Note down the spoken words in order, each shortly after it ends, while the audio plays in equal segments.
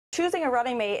Choosing a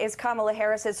running mate is Kamala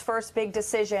Harris's first big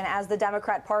decision as the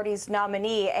Democrat Party's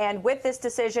nominee. And with this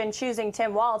decision, choosing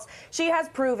Tim Walz, she has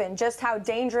proven just how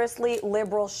dangerously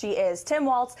liberal she is. Tim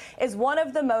Walz is one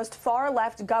of the most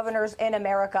far-left governors in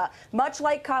America. Much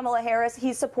like Kamala Harris,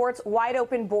 he supports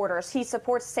wide-open borders. He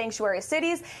supports sanctuary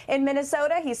cities. In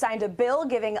Minnesota, he signed a bill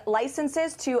giving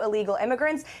licenses to illegal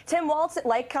immigrants. Tim Walz,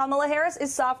 like Kamala Harris,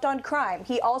 is soft on crime.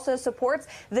 He also supports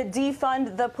the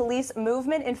defund the police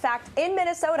movement. In fact, in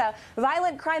Minnesota,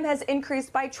 violent crime has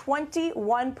increased by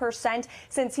 21%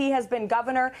 since he has been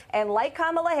governor. And like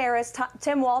Kamala Harris,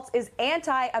 Tim Walz is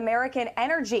anti-American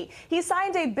energy. He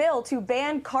signed a bill to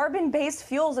ban carbon-based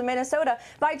fuels in Minnesota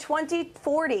by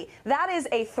 2040. That is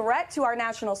a threat to our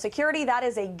national security. That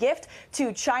is a gift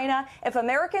to China. If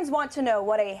Americans want to know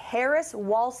what a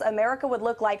Harris-Walz America would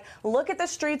look like, look at the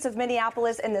streets of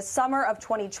Minneapolis in the summer of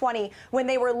 2020 when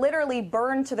they were literally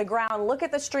burned to the ground. Look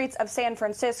at the streets of San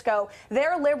Francisco.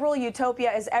 Their liberal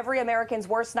utopia is every American's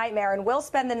worst nightmare, and we'll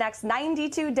spend the next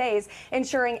 92 days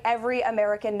ensuring every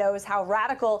American knows how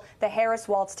radical the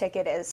Harris-Walz ticket is.